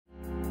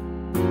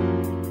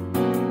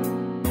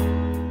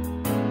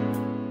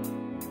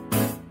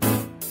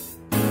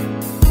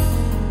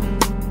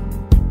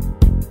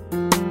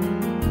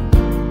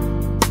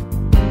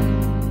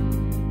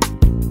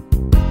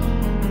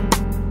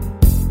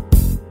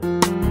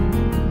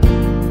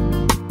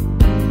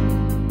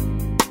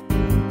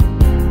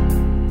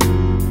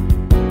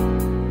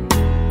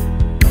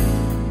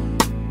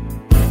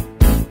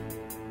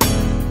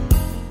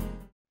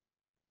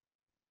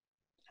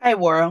Hey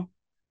world,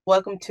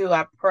 welcome to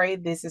I Pray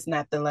This Is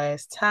Not the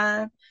Last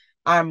Time.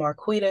 I'm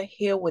Marquita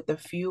here with a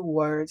few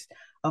words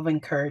of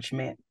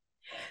encouragement.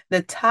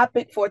 The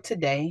topic for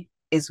today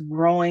is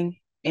growing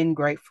in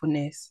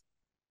gratefulness.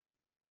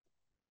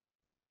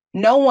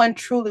 No one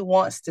truly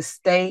wants to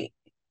stay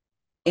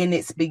in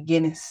its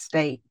beginning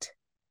state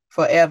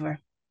forever.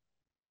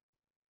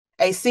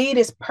 A seed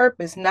is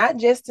purposed not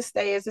just to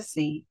stay as a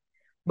seed,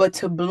 but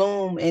to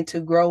bloom and to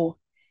grow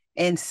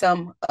in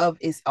some of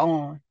its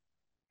own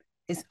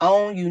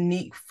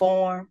unique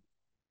form,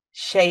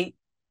 shape,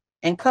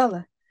 and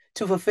color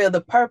to fulfill the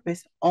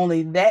purpose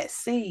only that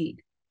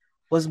seed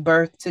was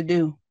birthed to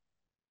do.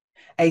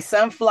 A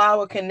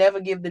sunflower can never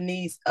give the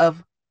needs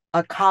of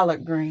a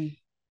collard green.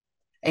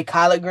 A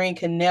collard green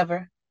can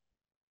never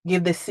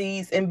give the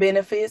seeds and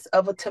benefits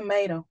of a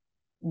tomato.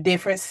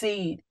 Different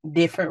seed,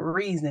 different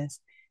reasons,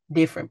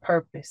 different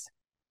purpose.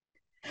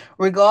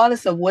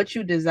 Regardless of what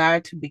you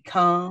desire to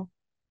become,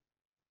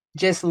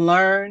 just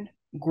learn,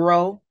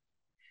 grow,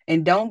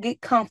 and don't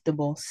get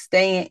comfortable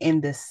staying in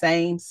the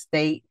same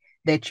state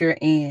that you're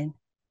in.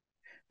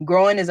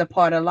 Growing is a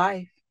part of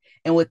life,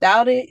 and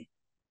without it,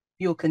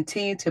 you'll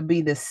continue to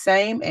be the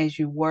same as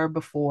you were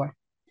before.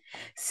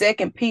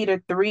 2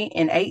 Peter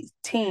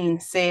 3:18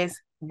 says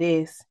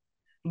this,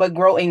 but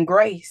grow in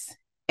grace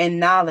and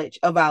knowledge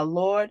of our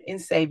Lord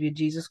and Savior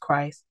Jesus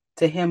Christ.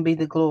 To him be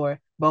the glory,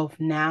 both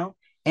now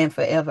and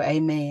forever.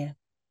 Amen.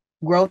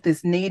 Growth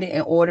is needed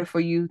in order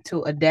for you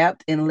to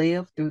adapt and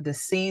live through the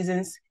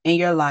seasons in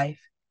your life.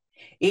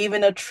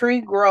 Even a tree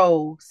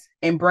grows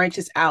and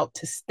branches out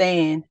to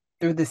stand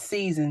through the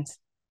seasons,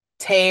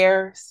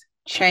 tears,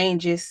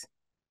 changes,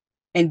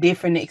 and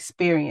different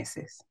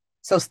experiences.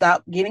 So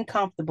stop getting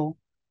comfortable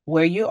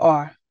where you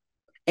are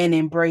and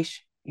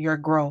embrace your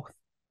growth.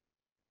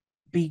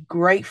 Be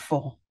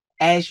grateful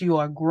as you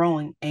are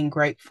growing in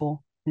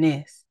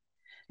gratefulness.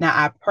 Now,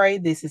 I pray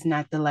this is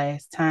not the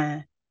last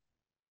time.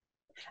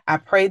 I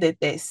pray that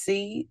that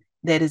seed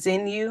that is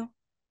in you,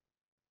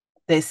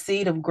 that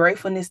seed of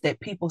gratefulness that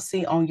people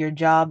see on your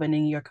job and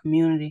in your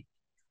community,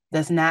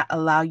 does not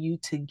allow you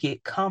to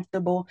get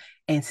comfortable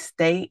and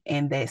stay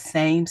in that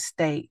same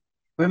state.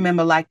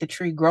 Remember, like the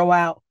tree, grow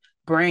out,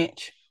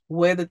 branch,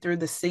 weather through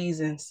the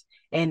seasons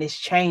and its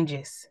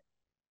changes,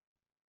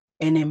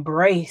 and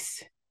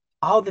embrace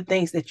all the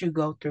things that you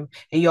go through.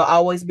 And you'll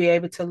always be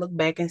able to look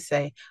back and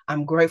say,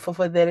 I'm grateful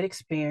for that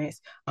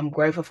experience. I'm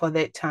grateful for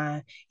that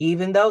time.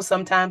 Even though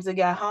sometimes it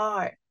got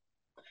hard,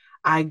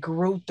 I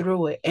grew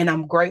through it. And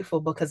I'm grateful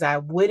because I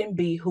wouldn't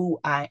be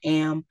who I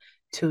am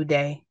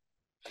today.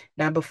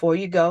 Now, before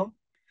you go,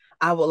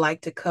 I would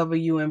like to cover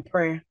you in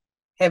prayer.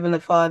 Heavenly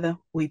Father,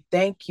 we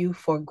thank you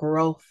for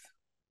growth.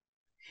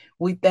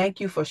 We thank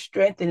you for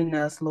strengthening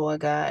us, Lord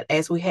God,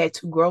 as we had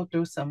to grow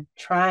through some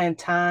trying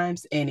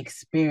times and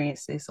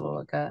experiences,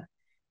 Lord God.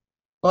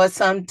 Lord,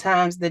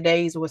 sometimes the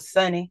days were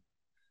sunny.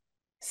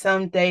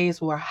 Some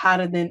days were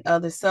hotter than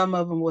others. Some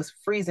of them was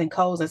freezing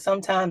cold. And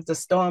sometimes the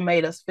storm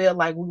made us feel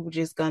like we were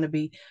just going to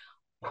be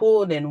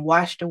pulled and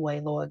washed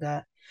away, Lord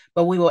God.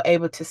 But we were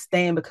able to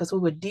stand because we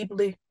were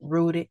deeply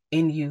rooted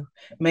in you.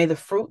 May the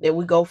fruit that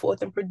we go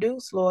forth and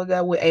produce, Lord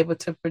God, we're able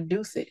to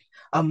produce it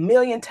a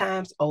million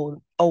times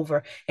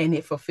over, and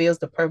it fulfills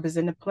the purpose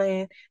and the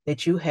plan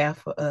that you have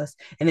for us.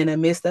 And in the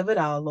midst of it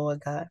all,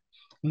 Lord God,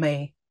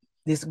 may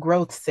this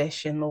growth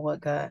session, Lord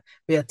God,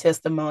 be a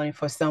testimony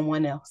for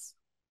someone else.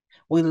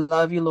 We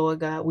love you, Lord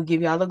God. We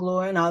give you all the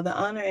glory and all the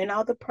honor and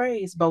all the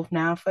praise, both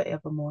now and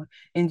forevermore.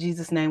 In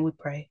Jesus' name we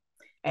pray.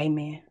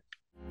 Amen.